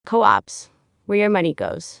Co-ops, where your money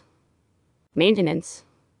goes. Maintenance.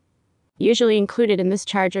 Usually included in this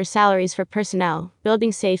charge are salaries for personnel,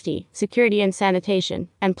 building safety, security and sanitation,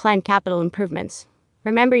 and planned capital improvements.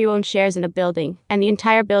 Remember, you own shares in a building, and the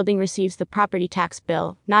entire building receives the property tax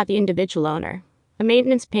bill, not the individual owner. A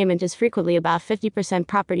maintenance payment is frequently about 50%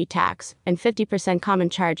 property tax and 50% common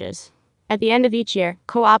charges. At the end of each year,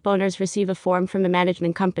 co-op owners receive a form from the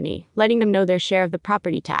management company, letting them know their share of the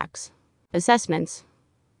property tax. Assessments.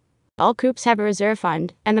 All COOPs have a reserve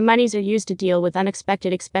fund, and the monies are used to deal with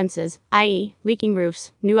unexpected expenses, i.e., leaking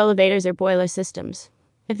roofs, new elevators or boiler systems.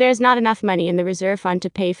 If there is not enough money in the reserve fund to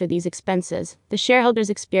pay for these expenses, the shareholders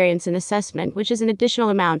experience an assessment, which is an additional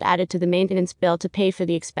amount added to the maintenance bill to pay for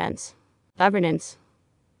the expense. Governance.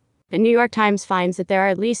 The New York Times finds that there are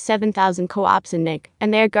at least 7,000 co-ops in NYC,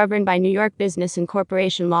 and they are governed by New York Business and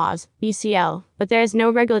Corporation Laws, BCL, but there is no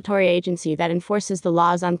regulatory agency that enforces the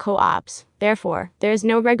laws on co-ops. Therefore, there is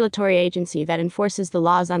no regulatory agency that enforces the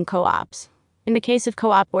laws on co-ops. In the case of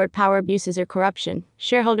co-op board power abuses or corruption,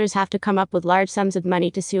 shareholders have to come up with large sums of money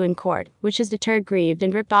to sue in court, which has deterred grieved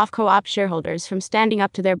and ripped off co-op shareholders from standing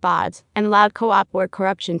up to their boards, and allowed co-op board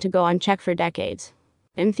corruption to go unchecked for decades.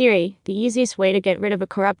 In theory, the easiest way to get rid of a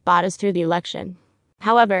corrupt bot is through the election.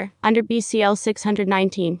 However, under BCL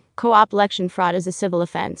 619, co-op election fraud is a civil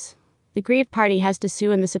offense. The grieved party has to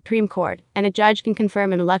sue in the Supreme Court, and a judge can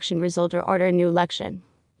confirm an election result or order a new election.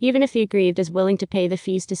 Even if the aggrieved is willing to pay the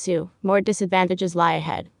fees to sue, more disadvantages lie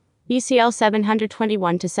ahead. BCL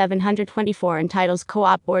 721 to 724 entitles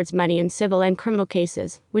co-op boards money in civil and criminal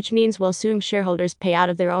cases, which means while suing shareholders pay out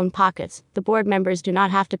of their own pockets, the board members do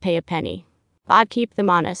not have to pay a penny. God keep them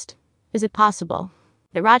honest. Is it possible?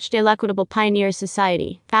 The Rochdale Equitable Pioneers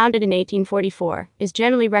Society, founded in 1844, is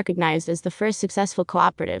generally recognized as the first successful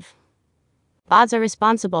cooperative. Bods are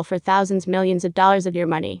responsible for thousands, millions of dollars of your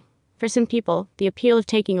money. For some people, the appeal of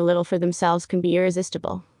taking a little for themselves can be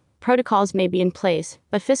irresistible. Protocols may be in place,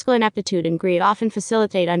 but fiscal ineptitude and greed often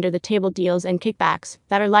facilitate under-the-table deals and kickbacks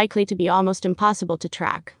that are likely to be almost impossible to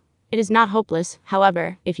track. It is not hopeless,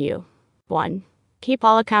 however, if you 1. Keep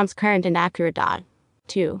all accounts current and accurate.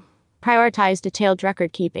 2. Prioritize detailed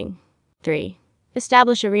record keeping. 3.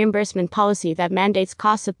 Establish a reimbursement policy that mandates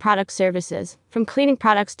costs of product services, from cleaning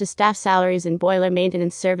products to staff salaries and boiler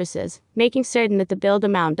maintenance services, making certain that the billed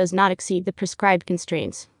amount does not exceed the prescribed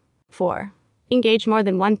constraints. 4. Engage more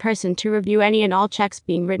than one person to review any and all checks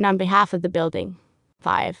being written on behalf of the building.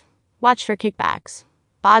 5. Watch for kickbacks.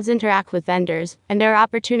 Bods interact with vendors, and there are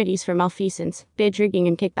opportunities for malfeasance, bid rigging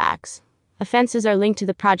and kickbacks. Offenses are linked to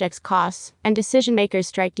the project's costs, and decision-makers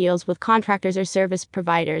strike deals with contractors or service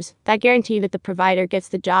providers that guarantee that the provider gets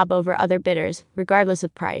the job over other bidders, regardless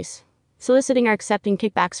of price. Soliciting or accepting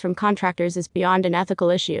kickbacks from contractors is beyond an ethical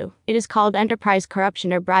issue. It is called enterprise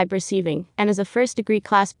corruption or bribe receiving, and is a first-degree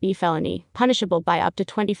Class B felony, punishable by up to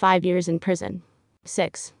 25 years in prison.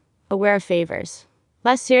 6. Aware of favors.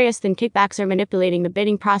 Less serious than kickbacks or manipulating the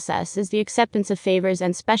bidding process is the acceptance of favors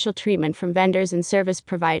and special treatment from vendors and service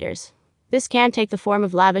providers. This can take the form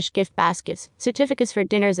of lavish gift baskets, certificates for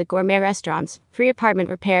dinners at gourmet restaurants, free apartment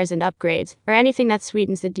repairs and upgrades, or anything that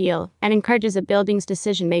sweetens the deal and encourages a building's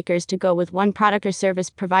decision-makers to go with one product or service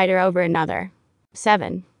provider over another.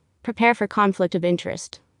 7. Prepare for conflict of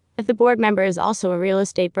interest. If the board member is also a real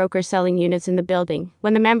estate broker selling units in the building,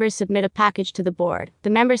 when the members submit a package to the board, the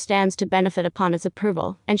member stands to benefit upon its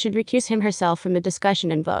approval and should recuse him herself from the discussion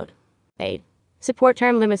and vote. 8. Support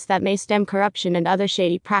term limits that may stem corruption and other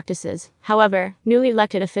shady practices. However, newly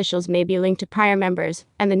elected officials may be linked to prior members,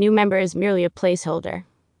 and the new member is merely a placeholder.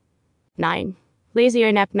 9. Lazy or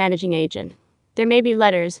inept managing agent. There may be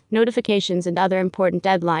letters, notifications and other important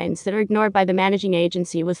deadlines that are ignored by the managing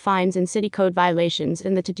agency, with fines and city code violations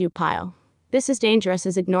in the to-do pile. This is dangerous,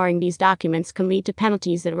 as ignoring these documents can lead to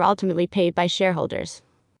penalties that are ultimately paid by shareholders.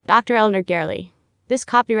 Dr. Eleanor Gerli. This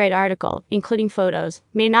copyright article, including photos,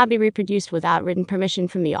 may not be reproduced without written permission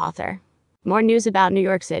from the author. More news about New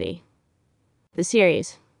York City. The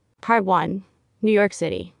series. Part 1. New York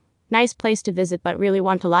City. Nice place to visit but really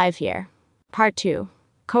want to live here. Part 2.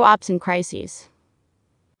 Co-ops and crises.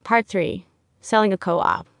 Part 3. Selling a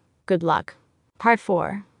co-op. Good luck. Part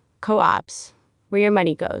 4. Co-ops. Where your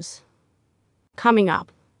money goes. Coming up.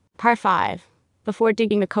 Part 5. Before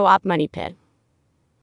digging the co-op money pit.